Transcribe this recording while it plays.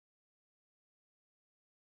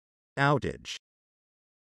outage,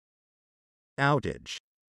 outage,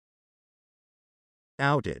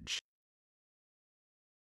 outage,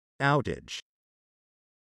 outage,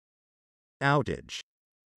 outage,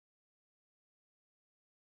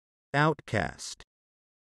 outcast,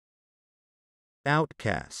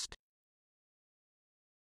 outcast,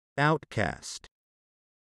 outcast,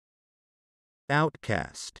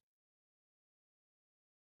 outcast,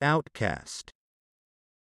 outcast,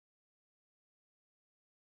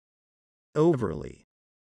 overly,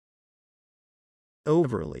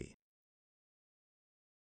 overly,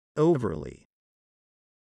 overly,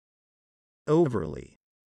 overly,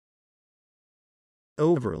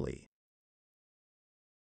 overly,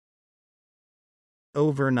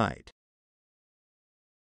 overnight,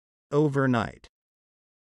 overnight,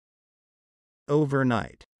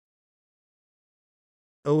 overnight,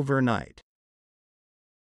 overnight,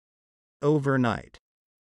 overnight,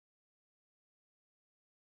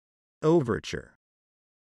 overture,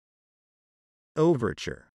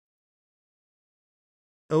 overture,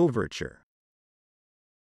 overture,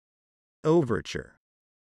 overture,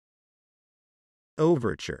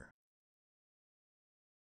 overture,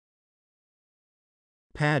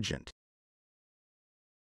 pageant,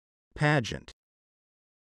 pageant,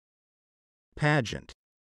 pageant,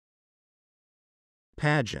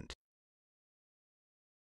 pageant,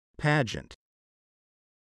 pageant,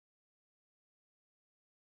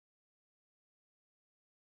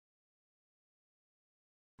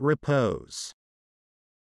 repose,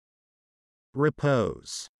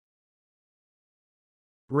 repose,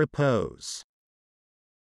 repose,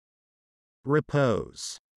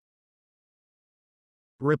 repose,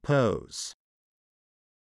 repose,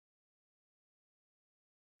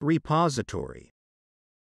 repository,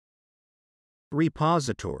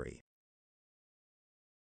 repository,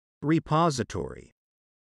 repository,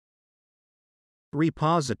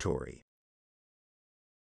 repository,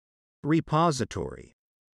 repository,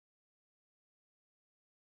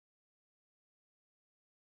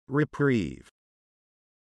 reprieve,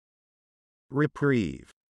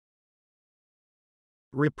 reprieve,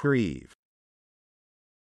 reprieve,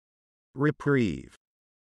 reprieve,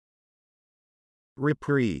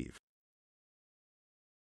 reprieve,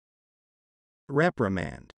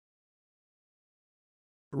 reprimand,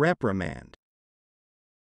 reprimand,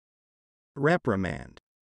 reprimand,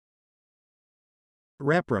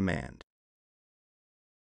 reprimand,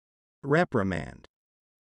 reprimand,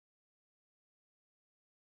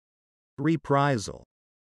 reprisal,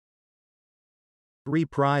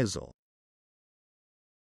 reprisal,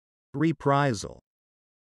 reprisal,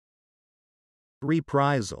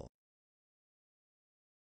 reprisal,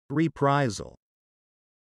 reprisal,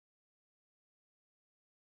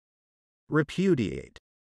 repudiate,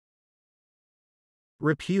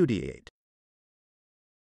 repudiate,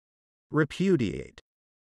 repudiate,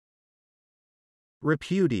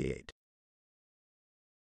 repudiate,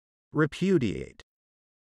 repudiate,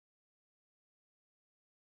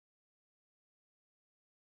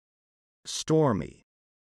 stormy,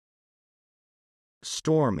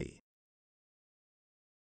 stormy,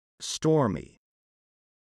 stormy,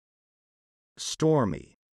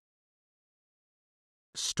 stormy,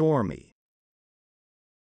 stormy,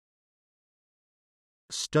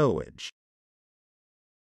 stowage,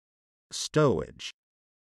 stowage,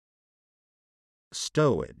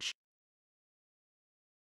 stowage,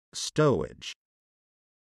 stowage,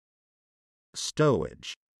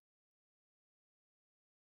 stowage,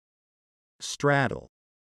 straddle,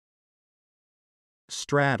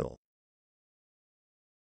 straddle,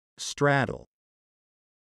 straddle,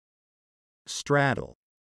 straddle,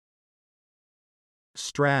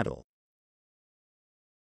 straddle,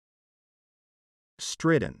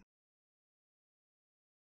 stridden,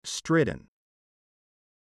 stridden,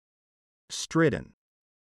 stridden,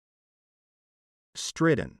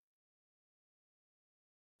 stridden,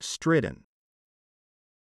 stridden,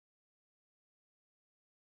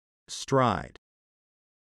 stride,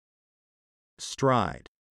 stride,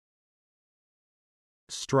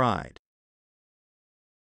 stride,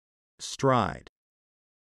 stride,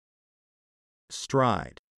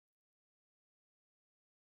 stride,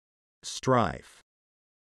 strife,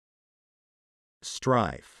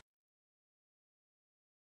 strife,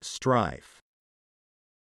 strife,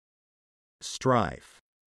 strife,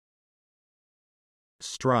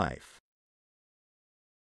 strife,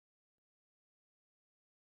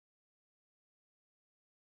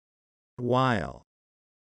 while,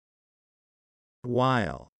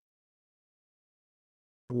 while,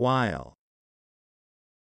 while,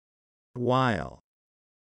 while,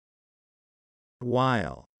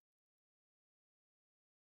 while,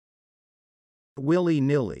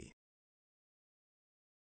 willy-nilly,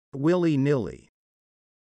 willy-nilly,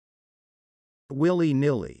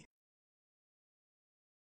 willy-nilly,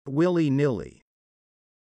 willy-nilly,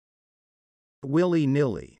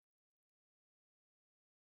 willy-nilly,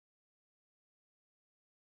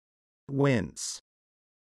 wince,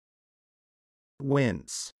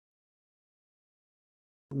 wince,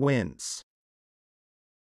 wince,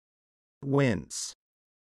 wince,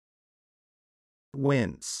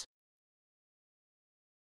 wince,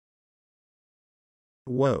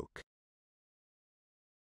 woke,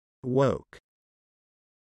 woke,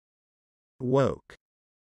 woke,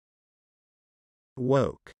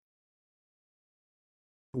 woke,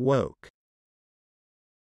 woke,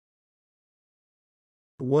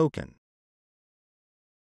 woken,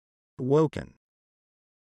 woken,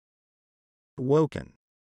 woken,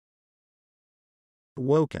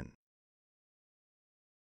 woken,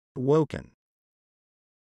 woken,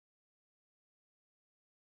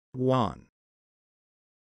 wan,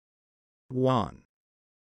 wan,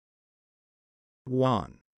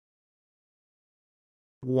 wan,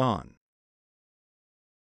 wan,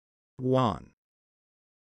 wan,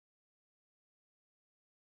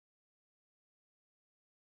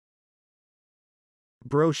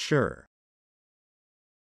 brochure,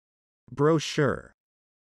 brochure,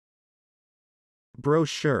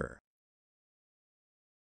 brochure,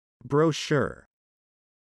 brochure,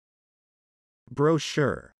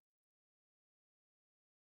 brochure,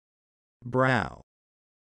 brow,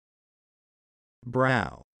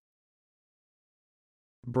 brow,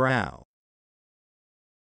 brow,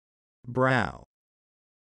 brow,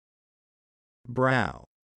 brow,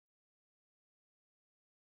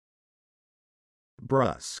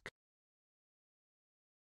 brusque,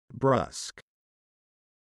 brusque,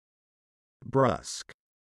 brusque,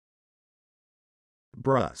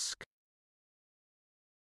 brusque,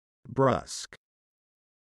 brusque,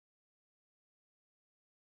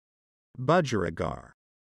 budgerigar,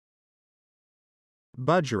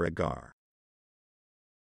 budgerigar,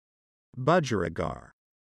 budgerigar,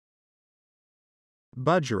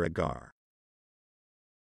 budgerigar,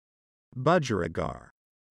 budgerigar,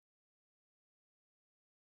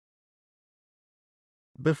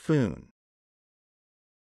 buffoon,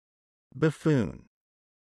 buffoon,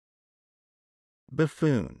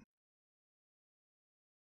 buffoon,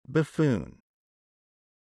 buffoon,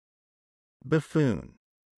 buffoon,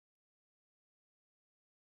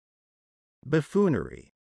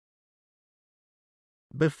 buffoonery,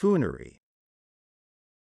 buffoonery,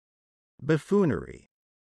 buffoonery,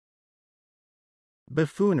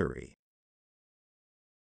 buffoonery,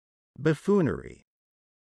 buffoonery,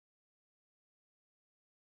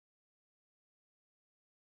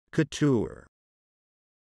 couture,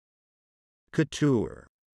 couture,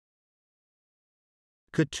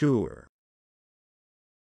 couture,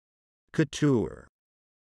 couture,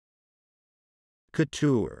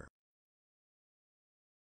 couture,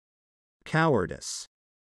 cowardice,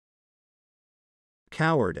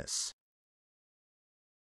 cowardice,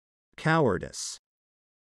 cowardice,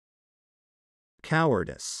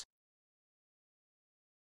 cowardice,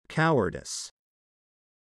 cowardice,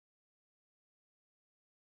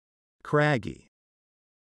 craggy,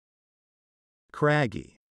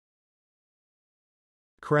 craggy,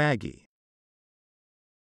 craggy,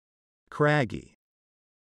 craggy,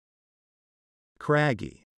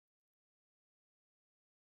 craggy,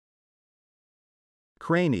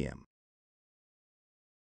 cranium,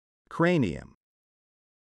 cranium,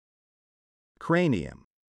 cranium,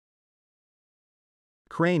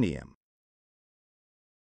 cranium,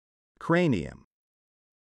 cranium,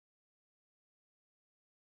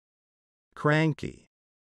 cranky,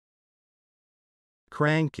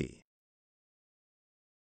 cranky,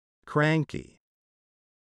 cranky,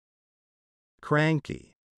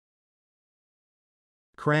 cranky,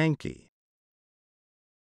 cranky,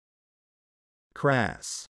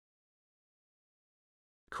 crass,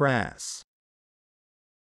 crass,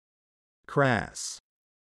 crass,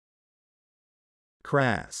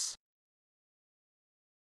 crass,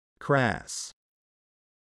 crass,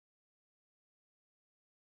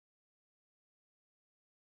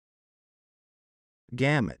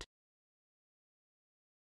 gamut,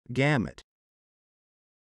 gamut,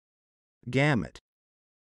 gamut,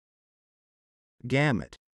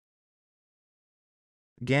 gamut,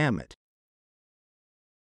 gamut,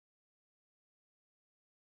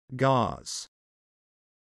 gauze,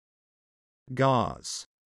 gauze,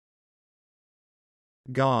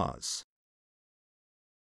 gauze,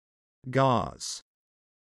 gauze,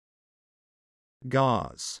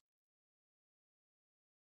 gauze,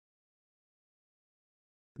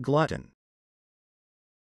 glutton,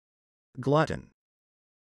 glutton,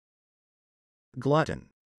 glutton,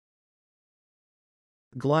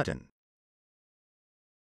 glutton,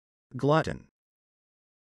 glutton.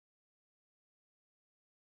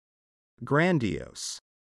 Grandiose,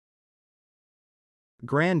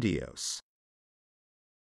 grandiose,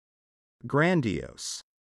 grandiose,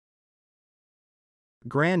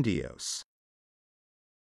 grandiose,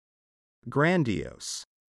 grandiose.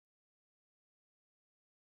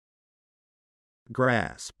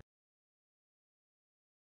 Grasp,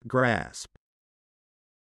 grasp,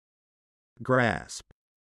 grasp,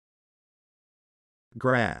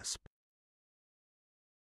 grasp,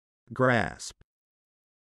 grasp.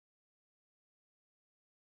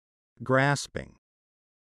 Grasping,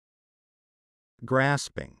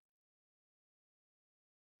 grasping,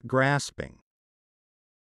 grasping,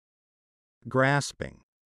 grasping,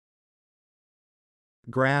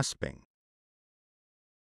 grasping.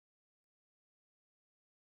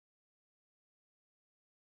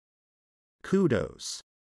 Kudos,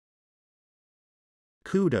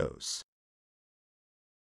 kudos,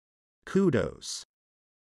 kudos,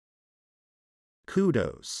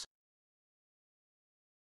 kudos,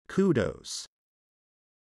 kudos.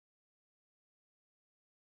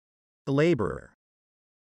 Laborer,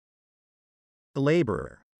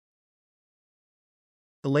 laborer,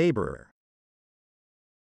 laborer,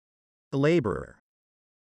 laborer,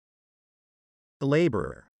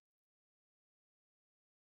 laborer.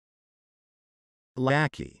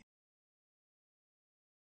 Lackey,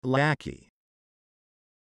 lackey,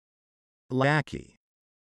 lackey,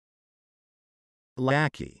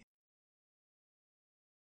 lackey,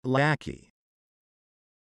 lackey.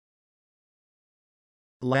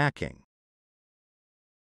 Lacking,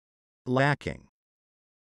 lacking,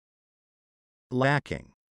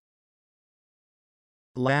 lacking,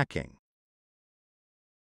 lacking,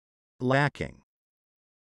 lacking.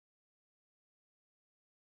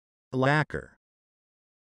 Lacquer,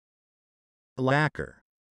 lacquer,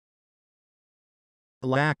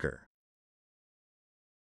 lacquer,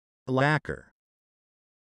 lacquer,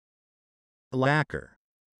 lacquer.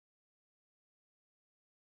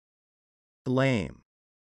 Lame,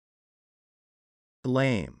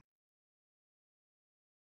 lame,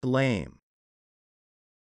 lame,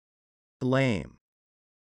 lame,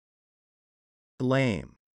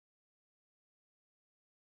 lame.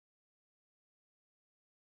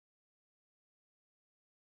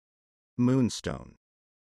 Moonstone,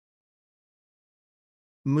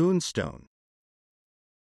 moonstone,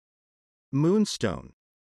 moonstone,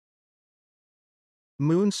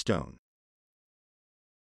 moonstone,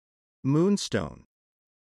 moonstone.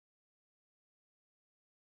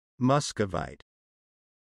 Muscovite,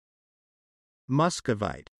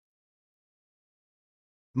 muscovite,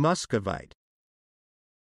 muscovite,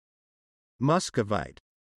 muscovite,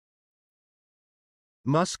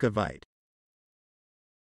 muscovite.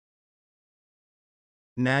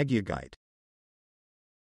 Nagyagite,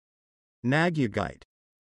 nagyagite,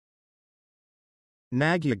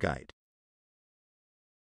 nagyagite,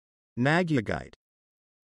 nagyagite,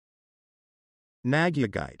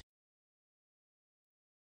 nagyagite.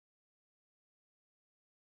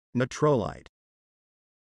 Natrolite,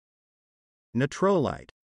 natrolite,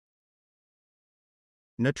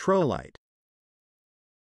 natrolite,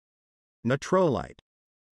 natrolite,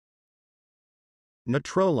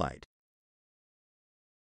 natrolite.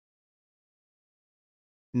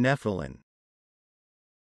 Nephilim,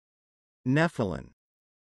 nephilim,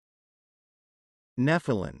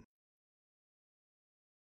 nephilim,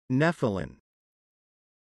 nephilim,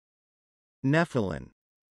 nephilim.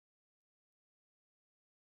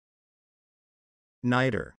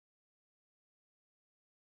 Niter,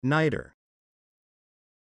 niter,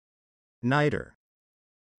 niter,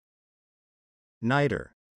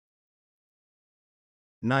 niter,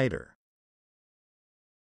 niter.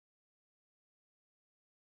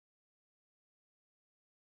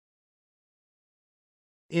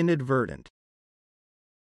 Inadvertent,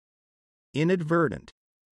 inadvertent,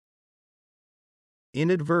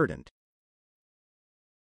 inadvertent,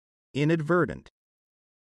 inadvertent,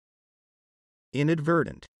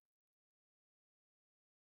 inadvertent.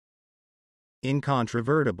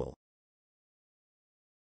 Incontrovertible,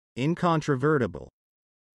 incontrovertible,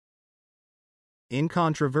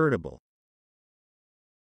 incontrovertible,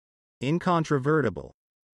 incontrovertible,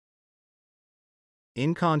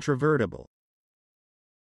 incontrovertible.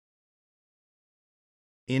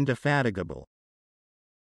 Indefatigable,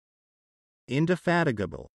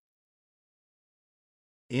 indefatigable,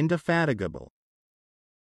 indefatigable,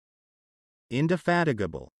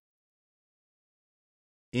 indefatigable,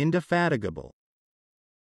 indefatigable.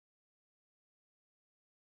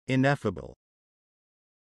 Ineffable,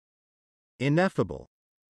 ineffable,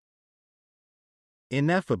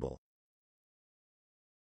 ineffable,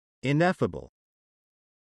 ineffable,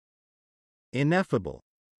 ineffable,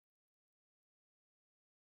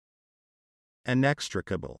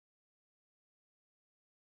 inextricable,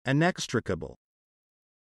 inextricable,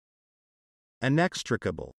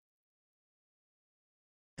 inextricable,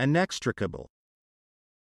 inextricable,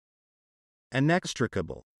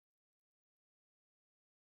 inextricable,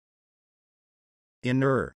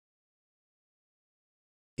 inner,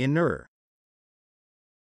 inner,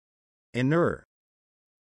 inner,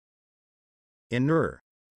 inner,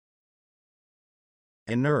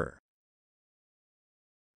 inner,